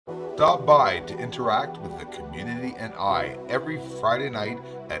Stop by to interact with the community and I every Friday night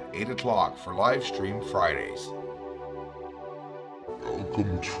at 8 o'clock for live stream Fridays.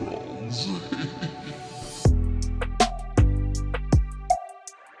 Welcome, trolls.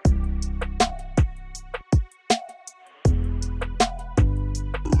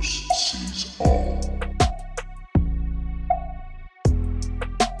 First sees all.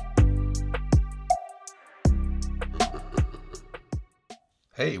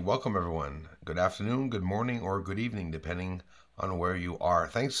 Hey, welcome everyone. Good afternoon, good morning, or good evening, depending on where you are.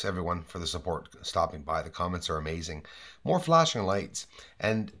 Thanks everyone for the support, stopping by. The comments are amazing. More flashing lights,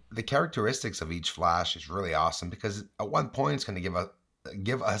 and the characteristics of each flash is really awesome because at one point it's going to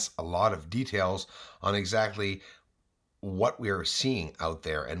give us a lot of details on exactly what we are seeing out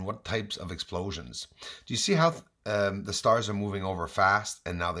there and what types of explosions. Do you see how the stars are moving over fast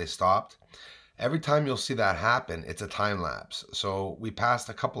and now they stopped? Every time you'll see that happen, it's a time lapse. So we passed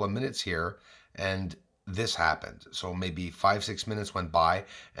a couple of minutes here and this happened. So maybe 5-6 minutes went by,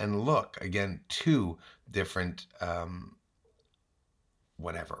 and look, again, two different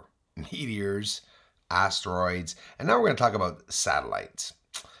meteors, asteroids, and now we're going to talk about satellites.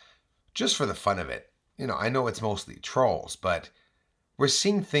 Just for the fun of it, I know it's mostly trolls, but we're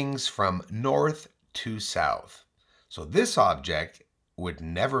seeing things from north to south. So this object would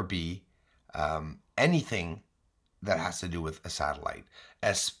never be anything that has to do with a satellite,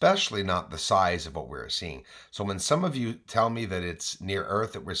 especially not the size of what we're seeing. So when some of you tell me that it's near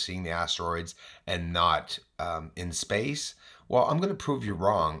Earth that we're seeing the asteroids and not in space, well, I'm going to prove you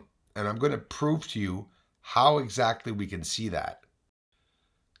wrong, and I'm going to prove to you how exactly we can see that.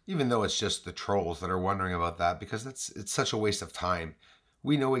 Even though it's just the trolls that are wondering about that, because it's such a waste of time.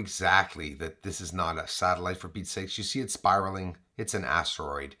 We know exactly that this is not a satellite, for Pete's sakes. You see it spiraling. It's an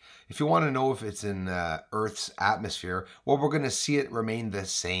asteroid. If you want to know if it's in Earth's atmosphere, well, we're going to see it remain the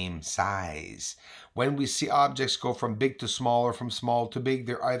same size. When we see objects go from big to small or from small to big,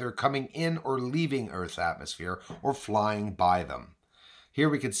 they're either coming in or leaving Earth's atmosphere or flying by them. Here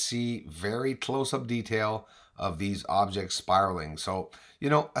we can see very close-up detail of these objects spiraling. So,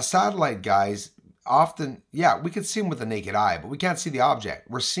 a satellite, guys, often, yeah, we can see them with the naked eye, but we can't see the object.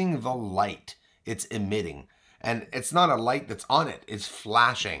 We're seeing the light it's emitting. And it's not a light that's on it. It's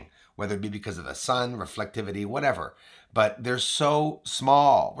flashing, whether it be because of the sun, reflectivity, whatever. But they're so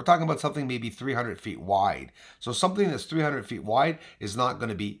small. We're talking about something maybe 300 feet wide. So something that's 300 feet wide is not going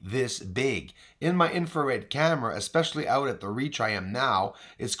to be this big. In my infrared camera, especially out at the reach I am now,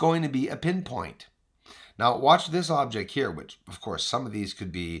 it's going to be a pinpoint. Now watch this object here, which of course some of these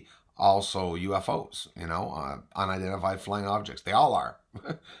could be also UFOs, unidentified flying objects. They all are,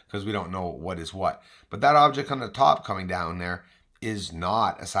 because we don't know what is what. But that object on the top coming down there is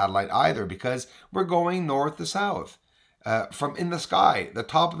not a satellite either, because we're going north to south. From in the sky, the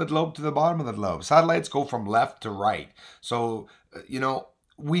top of the globe to the bottom of the globe. Satellites go from left to right. So,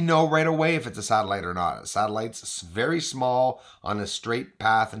 we know right away if it's a satellite or not. A satellite's very small on a straight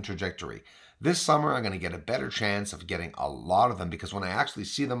path and trajectory. This summer, I'm going to get a better chance of getting a lot of them, because when I actually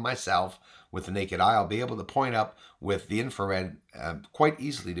see them myself with the naked eye, I'll be able to point up with the infrared quite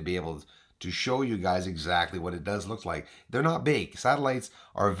easily to be able to show you guys exactly what it does look like. They're not big. Satellites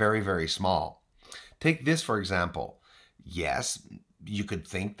are very, very small. Take this, for example. Yes, you could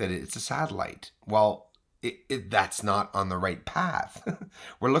think that it's a satellite. Well, that's not on the right path.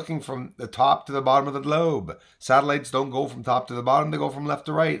 We're looking from the top to the bottom of the globe. Satellites don't go from top to the bottom. They go from left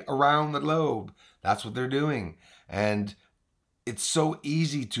to right around the globe. That's what they're doing. And it's so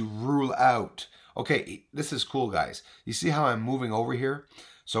easy to rule out. Okay, this is cool, guys. You see how I'm moving over here?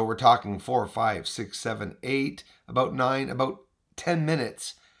 So we're talking 4, 5, 6, 7, 8, about 9, about 10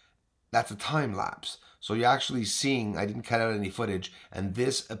 minutes. That's a time lapse. So you're actually seeing, I didn't cut out any footage, and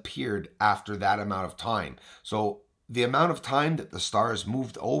this appeared after that amount of time. So the amount of time that the stars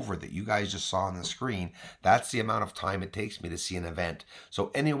moved over that you guys just saw on the screen, that's the amount of time it takes me to see an event. So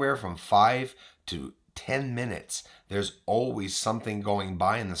anywhere from 5 to 10 minutes, there's always something going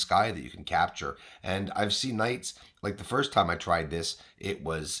by in the sky that you can capture. And I've seen nights, like the first time I tried this, it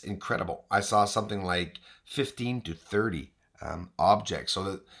was incredible. I saw something like 15 to 30 objects.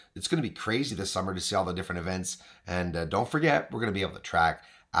 So it's going to be crazy this summer to see all the different events. And don't forget, we're going to be able to track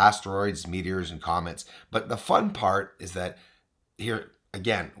asteroids, meteors, and comets. But the fun part is that here,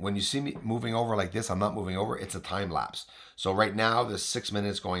 again, when you see me moving over like this, I'm not moving over. It's a time lapse. So right now, there's 6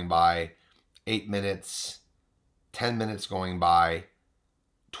 minutes going by, 8 minutes, 10 minutes going by,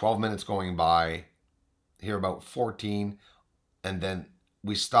 12 minutes going by, here about 14. And then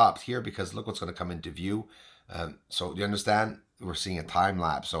we stopped here because look what's going to come into view. So you understand? We're seeing a time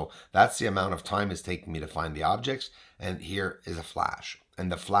lapse. So that's the amount of time it's taking me to find the objects. And here is a flash.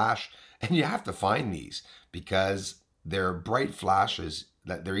 and the flash. And you have to find these because they're bright flashes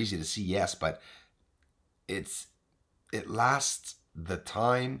that they're easy to see, yes, but it lasts the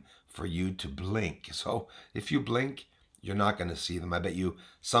time for you to blink. So if you blink, you're not going to see them. I bet you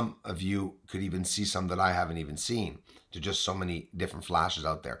some of you could even see some that I haven't even seen. There's just so many different flashes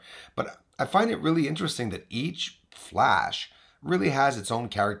out there. But I find it really interesting that each flash really has its own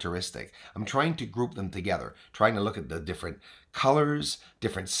characteristic. I'm trying to group them together, trying to look at the different colors,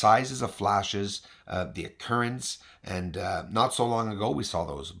 different sizes of flashes, the occurrence. And not so long ago, we saw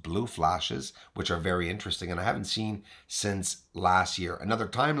those blue flashes, which are very interesting, and I haven't seen since last year. Another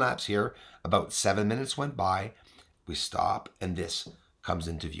time lapse here, about 7 minutes went by. We stop, and this comes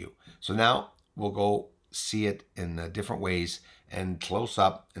into view. So now we'll go see it in different ways and close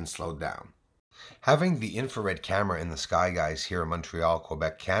up and slow down. Having the infrared camera in the sky, guys, here in Montreal,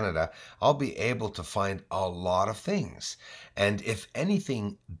 Quebec, Canada, I'll be able to find a lot of things. And if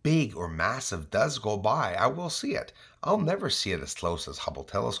anything big or massive does go by, I will see it. I'll never see it as close as Hubble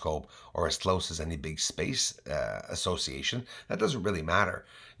telescope or as close as any big space association. That doesn't really matter.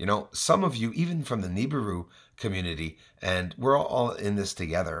 You know, some of you, even from the Nibiru community, and we're all in this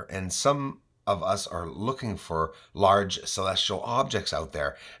together, and some of us are looking for large celestial objects out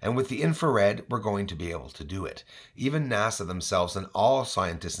there. And with the infrared, we're going to be able to do it. Even NASA themselves and all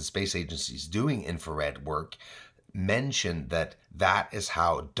scientists and space agencies doing infrared work mention that that is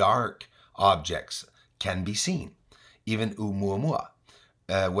how dark objects can be seen. Even Oumuamua,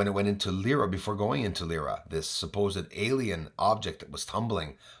 when it went into Lyra, before going into Lyra, this supposed alien object that was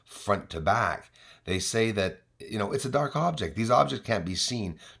tumbling front to back, they say that, you know, it's a dark object. These objects can't be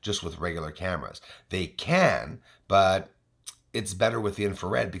seen just with regular cameras. They can, but it's better with the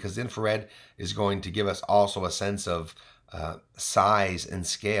infrared because the infrared is going to give us also a sense of size and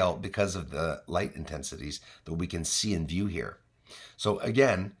scale because of the light intensities that we can see and view here. So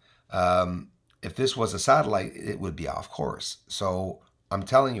again, if this was a satellite, it would be off course. So I'm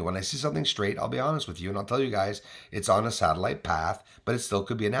telling you, when I see something straight, I'll be honest with you, and I'll tell you guys it's on a satellite path, but it still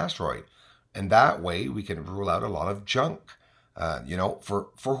could be an asteroid. And that way we can rule out a lot of junk, you know,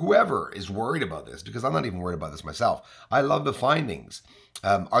 for whoever is worried about this, because I'm not even worried about this myself. I love the findings.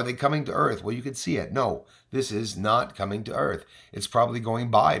 Are they coming to Earth? Well, you can see it. No, this is not coming to Earth. It's probably going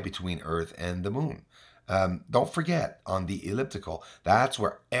by between Earth and the moon. Don't forget, on the elliptical, that's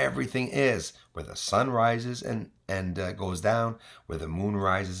where everything is, where the sun rises and goes down, where the moon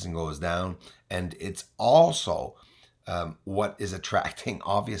rises and goes down. And it's also what is attracting,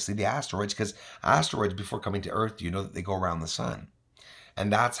 obviously, the asteroids, because asteroids, before coming to Earth, you know that they go around the sun.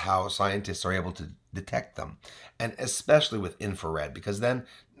 And that's how scientists are able to detect them. And especially with infrared, because then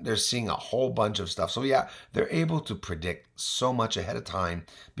they're seeing a whole bunch of stuff. So yeah, they're able to predict so much ahead of time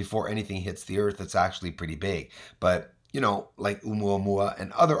before anything hits the Earth that's actually pretty big. But, you know, like Oumuamua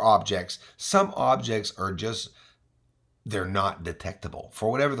and other objects, some objects are just, they're not detectable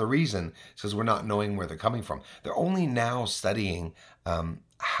for whatever the reason, because we're not knowing where they're coming from. They're only now studying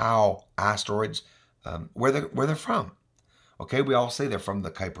how asteroids, where they're from. Okay, we all say they're from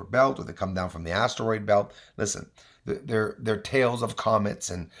the Kuiper Belt or they come down from the asteroid belt. Listen, they're tails of comets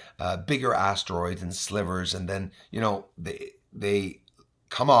and bigger asteroids and slivers, and then, you know, they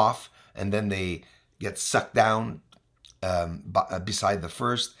come off and then they get sucked down beside the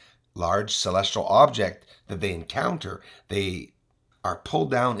first large celestial object that they encounter. They are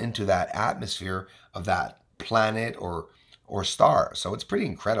pulled down into that atmosphere of that planet or star. So it's pretty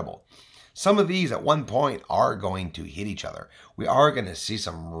incredible. Some of these at one point are going to hit each other. We are going to see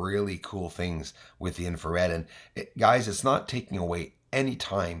some really cool things with the infrared. And guys, it's not taking away any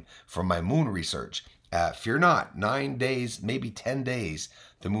time from my moon research. Fear not, 9 days, maybe 10 days,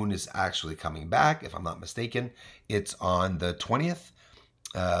 the moon is actually coming back, if I'm not mistaken. It's on the 20th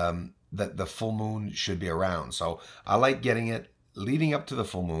that the full moon should be around. So I like getting it leading up to the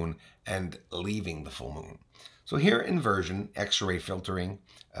full moon and leaving the full moon. So here, inversion, X-ray filtering.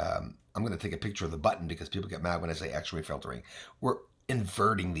 I'm going to take a picture of the button because people get mad when I say X-ray filtering. We're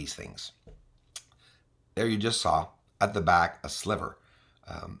inverting these things. There you just saw at the back a sliver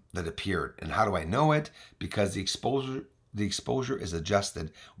that appeared. And how do I know it? Because the exposure is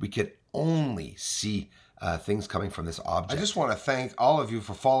adjusted. We could only see things coming from this object. I just want to thank all of you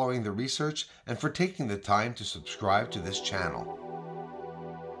for following the research and for taking the time to subscribe to this channel.